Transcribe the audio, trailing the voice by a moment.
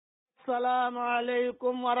السلام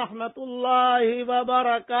علیکم ورحمۃ اللہ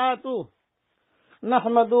وبرکاتہ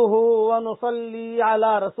نحمده ونصلی علی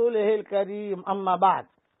رسولہ الکریم اما بعد۔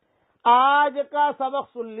 آج کا سبق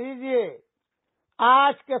سن لیجئے۔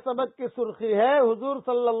 آج کے سبق کی سرخی ہے حضور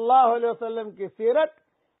صلی اللہ علیہ وسلم کی سیرت،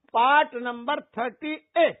 پارٹ نمبر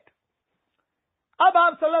 38۔ اب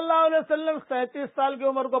آپ صلی اللہ علیہ وسلم 37 سال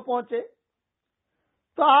کی عمر کو پہنچے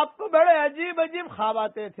تو آپ کو بڑے عجیب عجیب خواب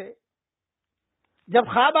آتے تھے۔ جب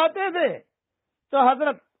خواب آتے تھے تو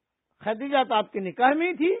حضرت خدیجہ تو آپ کی نکاح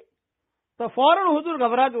میں تھی، تو فوراً حضور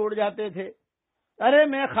گھبرا کے اٹھ جاتے تھے، ارے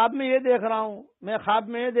میں خواب میں یہ دیکھ رہا ہوں، میں خواب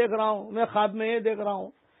میں یہ دیکھ رہا ہوں، میں خواب میں یہ دیکھ رہا ہوں۔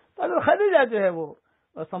 تو حضرت خدیجہ جو ہے وہ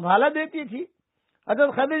سنبھالا دیتی تھی۔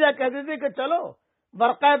 حضرت خدیجہ کہتی تھی کہ چلو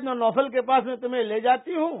ورقہ ابن نوفل کے پاس میں تمہیں لے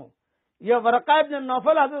جاتی ہوں۔ یہ ورقہ ابن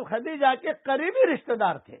نوفل حضرت خدیجہ کے قریبی رشتہ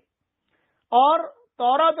دار تھے اور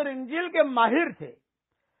تورات اور انجیل کے ماہر تھے،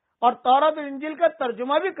 اور تورات اور انجیل کا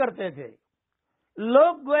ترجمہ بھی کرتے تھے۔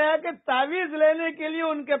 لوگ گویا کہ تعویذ لینے کے لیے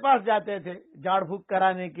ان کے پاس جاتے تھے، جھاڑ پھونک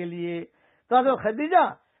کرانے کے لیے۔ تو حضرت خدیجہ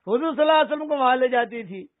حضور صلی اللہ علیہ وسلم کو وہاں لے جاتی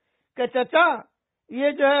تھی کہ چچا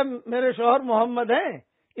یہ جو ہے میرے شوہر محمد ہیں،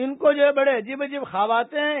 ان کو جو ہے بڑے عجیب عجیب خواب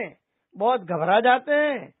آتے ہیں، بہت گھبرا جاتے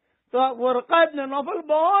ہیں۔ تو ورقہ ابن نوفل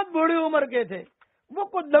بہت بڑی عمر کے تھے، وہ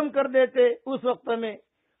کچھ دم کر دیتے اس وقت میں،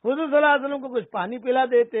 حضور صلی اللہ علیہ وسلم کو کچھ پانی پلا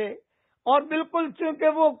دیتے، اور بالکل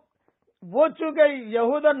چونکہ وہ چونکہ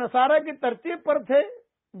یہود اور نصارہ کی ترتیب پر تھے،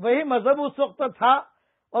 وہی مذہب اس وقت تھا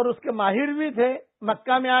اور اس کے ماہر بھی تھے،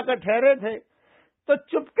 مکہ میں آ کر ٹھہرے تھے، تو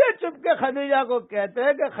چپکے خدیجہ کو کہتے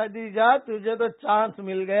ہیں کہ خدیجہ تجھے تو چانس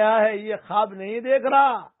مل گیا ہے، یہ خواب نہیں دیکھ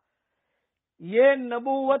رہا، یہ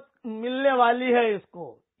نبوت ملنے والی ہے اس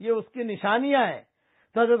کو، یہ اس کی نشانیاں ہیں۔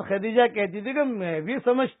 تو حضرت خدیجہ کہتی تھی کہ میں بھی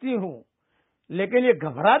سمجھتی ہوں، لیکن یہ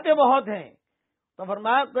گھبراتے بہت ہیں۔ تو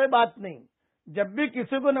فرمایا کوئی بات نہیں، جب بھی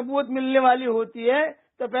کسی کو نبوت ملنے والی ہوتی ہے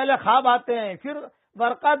تو پہلے خواب آتے ہیں۔ پھر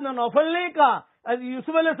ورقہ بن نوفل نے کہا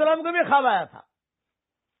یوسف علیہ السلام کو بھی خواب آیا تھا،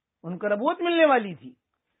 ان کو نبوت ملنے والی تھی،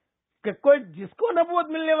 کہ کوئی جس کو نبوت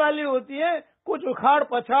ملنے والی ہوتی ہے کچھ اکھاڑ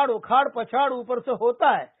پچھاڑ اوپر سے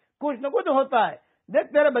ہوتا ہے، کچھ نہ کچھ ہوتا ہے۔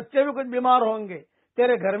 دیکھ تیرے بچے بھی کچھ بیمار ہوں گے،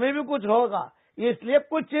 تیرے گھر میں بھی کچھ ہوگا، اس لیے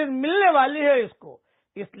کچھ چیز ملنے والی ہے اس کو،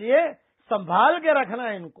 اس لیے سنبھال کے رکھنا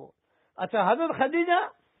ہے ان کو۔ اچھا، حضرت خدیجہ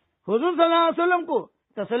حضور صلی اللہ علیہ وسلم کو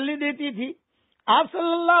تسلی دیتی تھی۔ آپ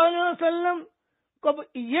صلی اللہ علیہ وسلم کو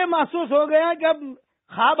یہ محسوس ہو گیا کہ اب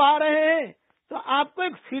خواب آ رہے ہیں، تو آپ کو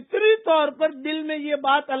ایک فطری طور پر دل میں یہ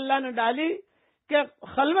بات اللہ نے ڈالی کہ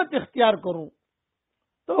خلوت اختیار کروں۔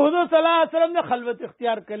 تو حضور صلی اللہ علیہ وسلم نے خلوت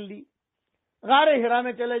اختیار کر لی، غار ہرا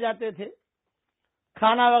میں چلے جاتے تھے،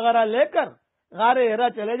 کھانا وغیرہ لے کر غار ہرا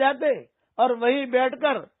چلے جاتے اور وہیں بیٹھ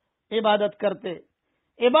کر عبادت کرتے۔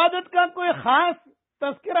 عبادت کا کوئی خاص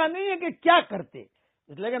تذکرہ نہیں ہے کہ کیا کرتے،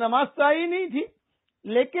 اس لیے کہ نماز تو آئی نہیں تھی،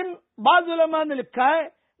 لیکن بعض علماء نے لکھا ہے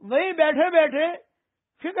وہی بیٹھے بیٹھے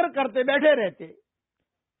فکر کرتے، بیٹھے رہتے،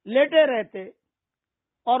 لیٹے رہتے،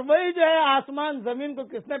 اور وہی جو ہے آسمان زمین کو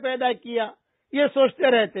کس نے پیدا کیا یہ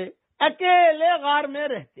سوچتے رہتے، اکیلے غار میں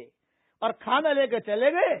رہتے، اور کھانا لے کے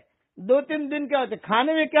چلے گئے۔ 2-3 دن کیا ہوتے،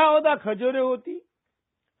 کھانے میں کیا ہوتا، کھجوریں ہوتی،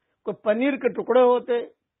 کوئی پنیر کے ٹکڑے ہوتے۔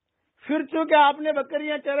 پھر چونکہ آپ نے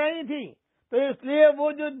بکریاں چرائی تھی تو اس لیے وہ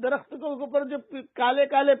جو درخت کے اوپر جو کالے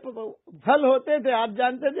کالے پھل ہوتے تھے، آپ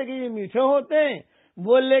جانتے تھے کہ یہ میٹھے ہوتے ہیں،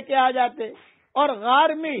 وہ لے کے آ جاتے، اور غار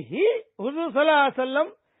میں ہی حضور صلی اللہ علیہ وسلم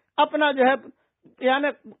اپنا جو ہے یعنی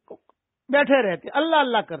بیٹھے رہتے، اللہ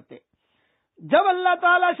اللہ کرتے۔ جب اللہ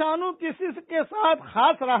تعالی شانو کسی کے ساتھ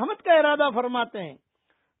خاص رحمت کا ارادہ فرماتے ہیں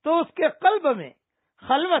تو اس کے قلب میں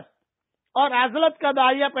خلوت اور عزلت کا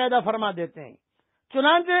داعیہ پیدا فرما دیتے ہیں۔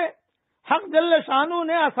 چنانچہ حق جل شانو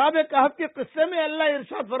نے اصحاب کہف کے قصے میں اللہ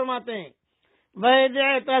ارشاد فرماتے ہیں وَإِذِ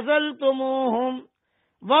اعْتَزَلْتُمُوهُمْ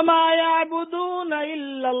وَمَا يَعْبُدُونَ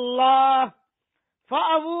إِلَّا اللَّهَ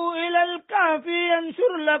فَأَوُوا إِلَى الْكَهْفِ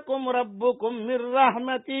يَنشُرْ لَكُمْ رَبُّكُمْ مِنْ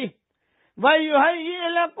رَحْمَتِهِ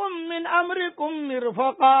وَيُهَيِّئْ لَكُمْ مِنْ أَمْرِكُمْ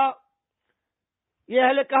مِرْفَقًا۔ یہ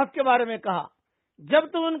اہل کہف کے بارے میں کہا،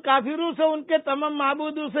 جب تم ان کافروں سے، ان کے تمام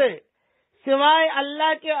معبودوں سے سوائے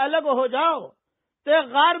اللہ کے الگ ہو جاؤ تو ایک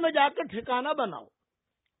غار میں جا کر ٹھکانہ بناؤ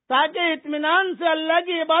تاکہ اطمینان سے اللہ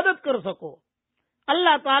کی عبادت کر سکو۔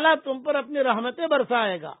 اللہ تعالیٰ تم پر اپنی رحمتیں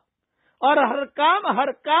برسائے گا اور ہر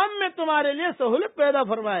کام میں تمہارے لیے سہولت پیدا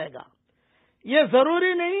فرمائے گا۔ یہ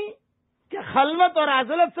ضروری نہیں کہ خلوت اور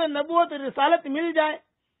عزلت سے نبوت اور رسالت مل جائے،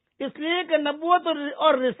 اس لیے کہ نبوت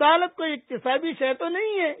اور رسالت کوئی اکتسابی شے تو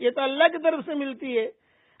نہیں ہے، یہ تو اللہ کی طرف سے ملتی ہے۔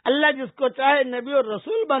 اللہ جس کو چاہے نبی اور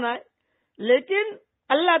رسول بنائے، لیکن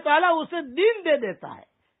اللہ تعالیٰ اسے دین دے دیتا ہے۔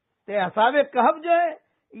 تو اصحاب کہف جو ہے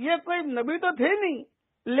یہ کوئی نبی تو تھے نہیں،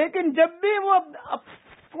 لیکن جب بھی وہ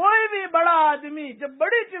کوئی بھی بڑا آدمی جب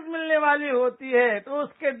بڑی چیز ملنے والی ہوتی ہے تو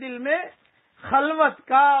اس کے دل میں خلوت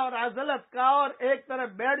کا اور عزلت کا اور ایک طرف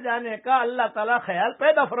بیٹھ جانے کا اللہ تعالیٰ خیال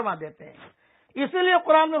پیدا فرما دیتے ہیں. اسی لیے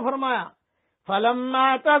قرآن میں فرمایا فَلَمَّا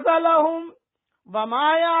اعْتَزَلَهُمْ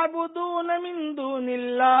وَمَا يَعْبُدُونَ مِن دُونِ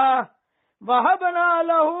اللَّهِ وَهَبْنَا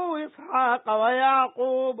لَهُ إِسْحَاقَ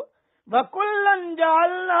وَيَعْقُوبَ وَكُلًّا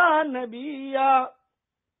جَعَلْنَا نَبِيًّا.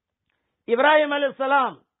 ابراہیم علیہ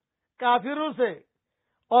السلام کافروں سے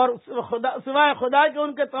اور سوائے خدا کے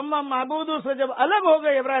ان کے تمام معبودوں سے جب الگ ہو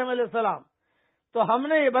گئے ابراہیم علیہ السلام، تو ہم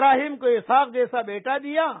نے ابراہیم کو اسحاق جیسا بیٹا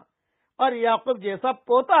دیا اور یعقوب جیسا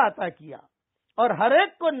پوتا عطا کیا اور ہر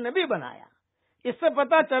ایک کو نبی بنایا. اس سے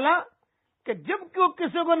پتا چلا کہ جب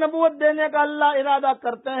کسی کو نبوت دینے کا اللہ ارادہ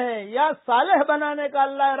کرتے ہیں یا صالح بنانے کا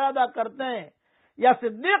اللہ ارادہ کرتے ہیں یا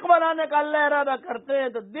صدیق بنانے کا اللہ ارادہ کرتے ہیں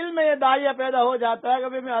تو دل میں یہ داعیہ پیدا ہو جاتا ہے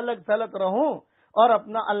کہ میں الگ تھلگ رہوں اور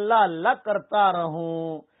اپنا اللہ اللہ کرتا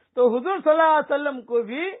رہوں. تو حضور صلی اللہ علیہ وسلم کو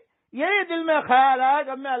بھی یہی دل میں خیال آیا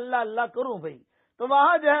کہ میں اللہ اللہ کروں بھائی. تو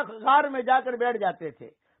وہاں جو ہے غار میں جا کر بیٹھ جاتے تھے.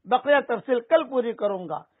 بقیہ تفصیل کل پوری کروں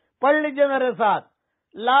گا. پڑھ لیجئے میرے ساتھ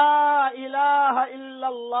لا الہ الا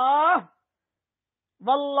اللہ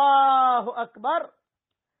واللہ اکبر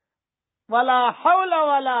ولا حول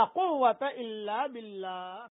ولا قوة الا باللہ.